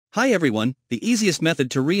Hi everyone, the easiest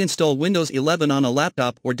method to reinstall Windows 11 on a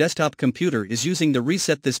laptop or desktop computer is using the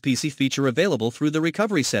Reset This PC feature available through the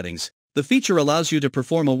recovery settings. The feature allows you to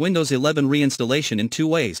perform a Windows 11 reinstallation in two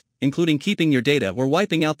ways, including keeping your data or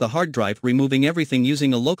wiping out the hard drive, removing everything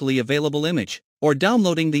using a locally available image, or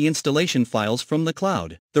downloading the installation files from the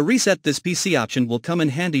cloud. The Reset This PC option will come in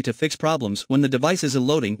handy to fix problems when the device isn't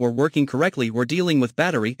loading or working correctly or dealing with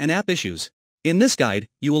battery and app issues. In this guide,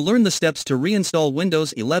 you will learn the steps to reinstall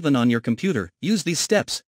Windows 11 on your computer. Use these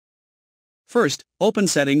steps. First, open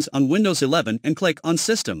Settings on Windows 11 and click on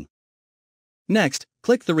System. Next,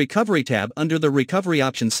 click the Recovery tab under the Recovery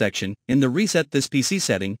Options section. In the Reset This PC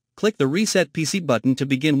setting, click the Reset PC button to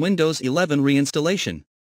begin Windows 11 reinstallation.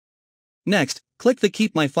 Next, click the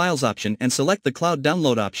Keep My Files option and select the Cloud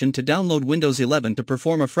Download option to download Windows 11 to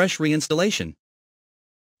perform a fresh reinstallation.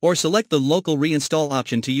 Or select the Local Reinstall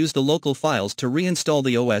option to use the local files to reinstall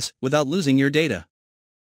the OS without losing your data.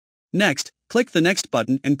 Next, click the Next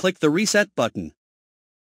button and click the Reset button.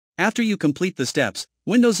 After you complete the steps,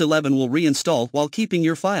 Windows 11 will reinstall while keeping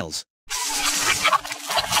your files.